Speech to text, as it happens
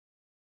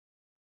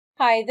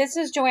Hi, this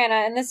is Joanna,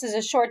 and this is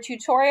a short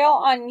tutorial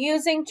on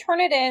using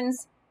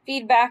Turnitin's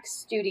Feedback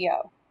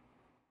Studio.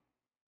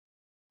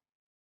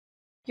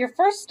 Your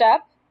first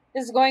step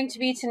is going to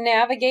be to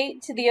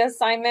navigate to the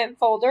assignment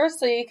folder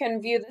so you can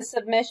view the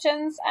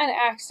submissions and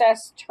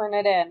access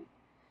Turnitin.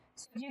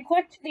 So if you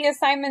click to the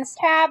Assignments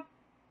tab,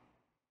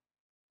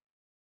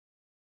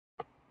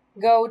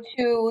 go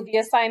to the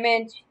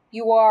assignment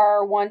you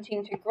are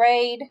wanting to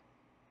grade.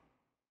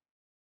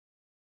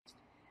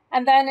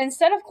 And then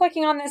instead of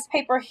clicking on this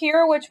paper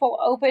here, which will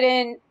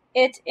open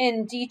it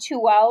in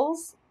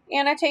D2L's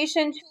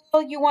annotation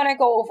tool, you want to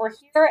go over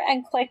here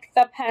and click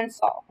the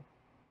pencil.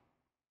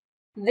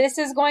 This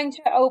is going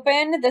to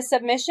open the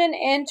submission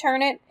in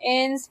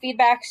Turnitin's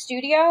Feedback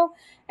Studio.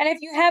 And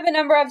if you have a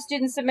number of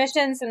student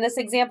submissions, in this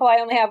example I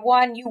only have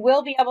one, you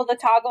will be able to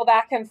toggle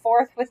back and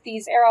forth with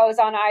these arrows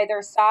on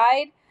either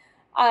side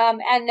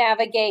and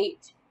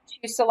navigate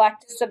to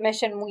select a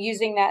submission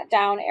using that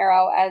down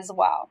arrow as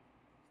well.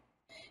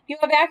 You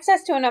have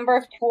access to a number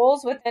of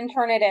tools within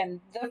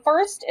Turnitin. The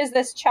first is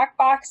this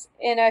checkbox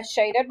in a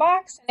shaded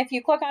box. And if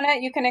you click on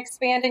it, you can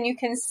expand and you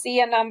can see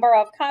a number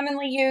of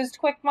commonly used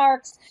quick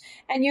marks.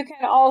 And you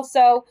can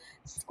also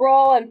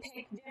scroll and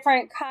pick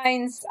different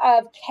kinds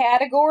of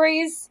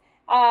categories.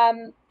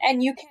 And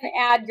you can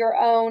add your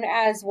own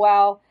as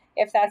well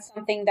if that's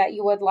something that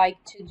you would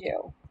like to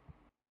do.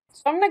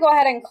 So I'm going to go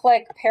ahead and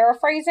click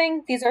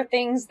paraphrasing. These are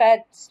things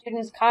that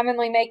students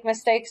commonly make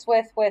mistakes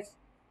with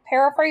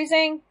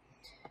paraphrasing.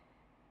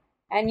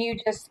 And you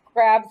just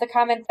grab the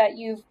comment that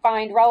you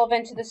find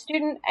relevant to the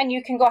student and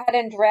you can go ahead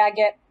and drag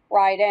it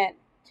right in.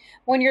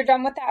 When you're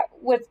done with that,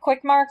 with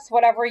quick marks,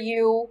 whatever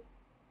you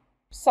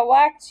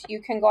select,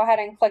 you can go ahead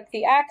and click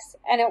the X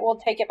and it will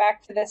take it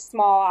back to this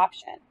small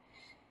option.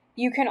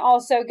 You can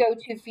also go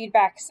to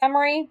feedback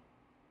summary,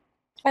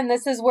 and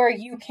this is where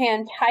you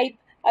can type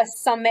a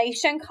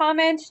summation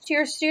comment to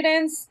your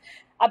students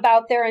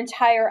about their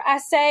entire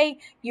essay.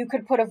 You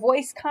could put a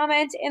voice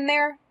comment in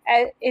there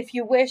if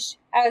you wish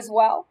as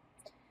well.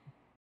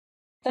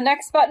 The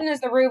next button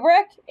is the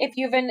rubric. If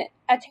you've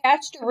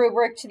attached a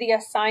rubric to the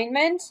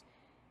assignment,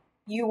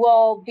 you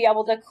will be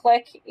able to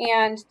click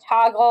and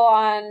toggle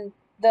on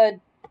the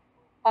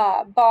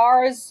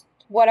bars,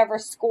 whatever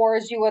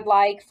scores you would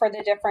like for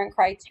the different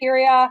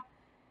criteria,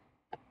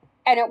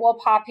 and it will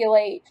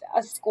populate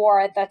a score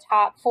at the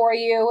top for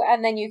you,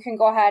 and then you can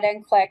go ahead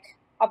and click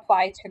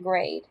Apply to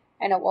Grade,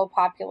 and it will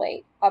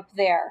populate up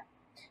there.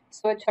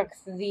 So it took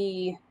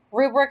the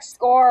rubric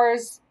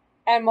scores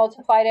and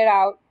multiplied it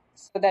out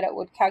so that it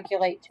would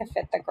calculate to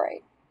fit the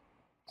grade.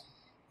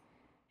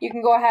 You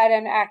can go ahead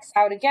and X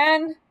out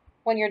again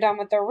when you're done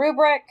with the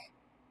rubric.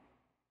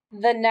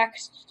 The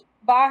next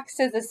box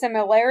is the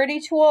similarity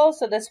tool.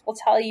 So this will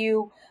tell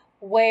you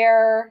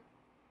where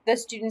the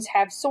students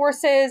have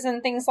sources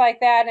and things like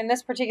that. In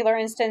this particular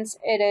instance,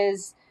 it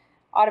is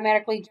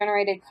automatically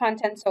generated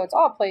content, so it's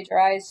all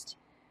plagiarized.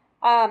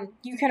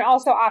 You can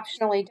also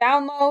optionally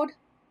download,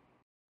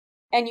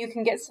 and you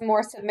can get some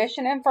more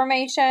submission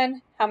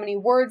information, how many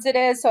words it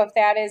is. So if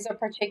that is a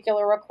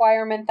particular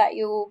requirement that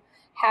you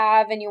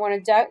have and you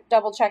want to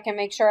double check and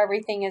make sure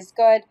everything is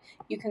good,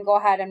 you can go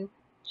ahead and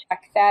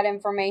check that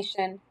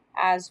information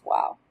as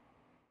well.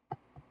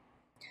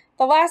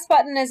 The last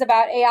button is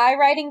about AI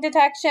writing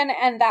detection,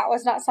 and that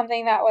was not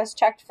something that was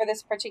checked for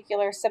this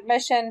particular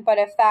submission, but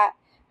if that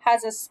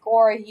has a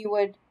score, you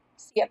would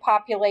see it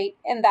populate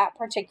in that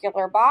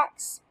particular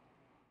box.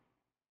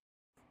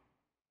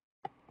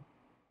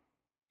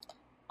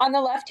 On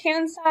the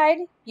left-hand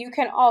side, you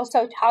can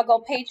also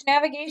toggle page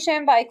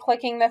navigation by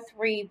clicking the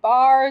 3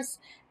 bars,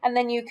 and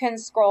then you can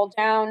scroll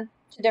down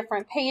to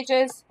different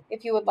pages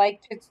if you would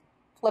like to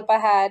flip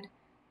ahead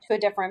to a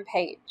different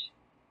page.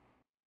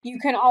 You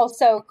can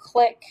also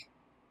click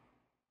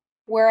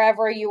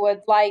wherever you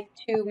would like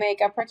to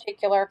make a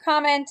particular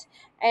comment,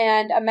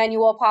 and a menu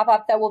will pop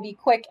up that will be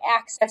quick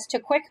access to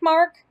quick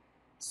mark.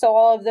 So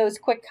all of those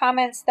quick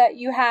comments that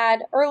you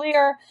had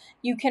earlier,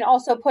 you can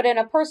also put in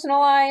a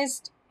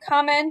personalized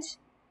comment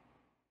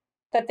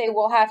that they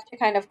will have to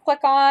kind of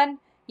click on.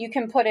 You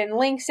can put in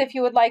links if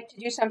you would like to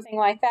do something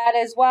like that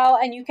as well,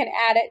 and you can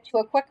add it to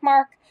a quick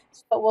mark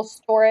so it will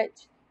store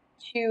it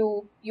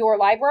to your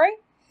library.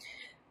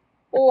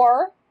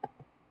 Or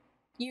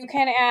you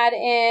can add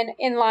in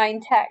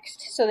inline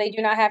text so they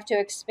do not have to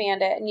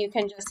expand it, and you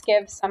can just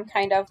give some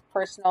kind of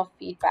personal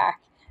feedback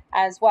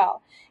as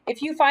well.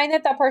 If you find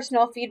that the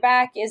personal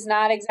feedback is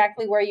not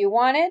exactly where you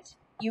want it,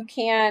 you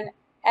can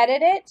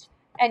edit it,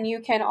 and you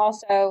can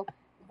also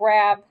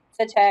grab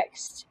the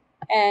text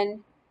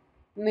and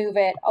move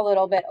it a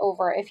little bit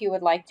over if you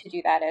would like to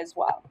do that as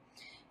well.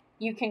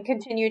 You can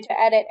continue to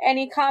edit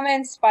any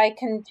comments by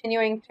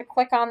continuing to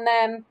click on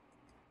them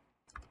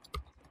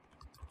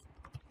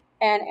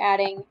and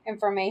adding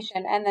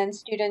information, and then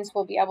students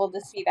will be able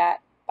to see that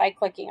by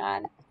clicking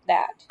on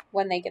that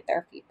when they get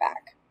their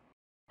feedback.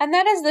 And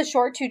that is the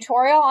short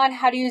tutorial on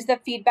how to use the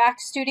Feedback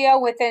Studio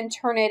within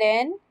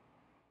Turnitin.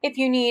 If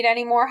you need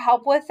any more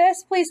help with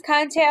this, please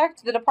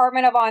contact the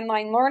Department of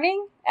Online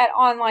Learning at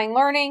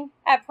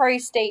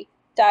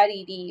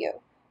onlinelearning@prairiestate.edu.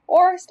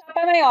 or stop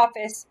by my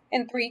office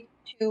in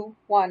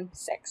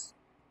 3216.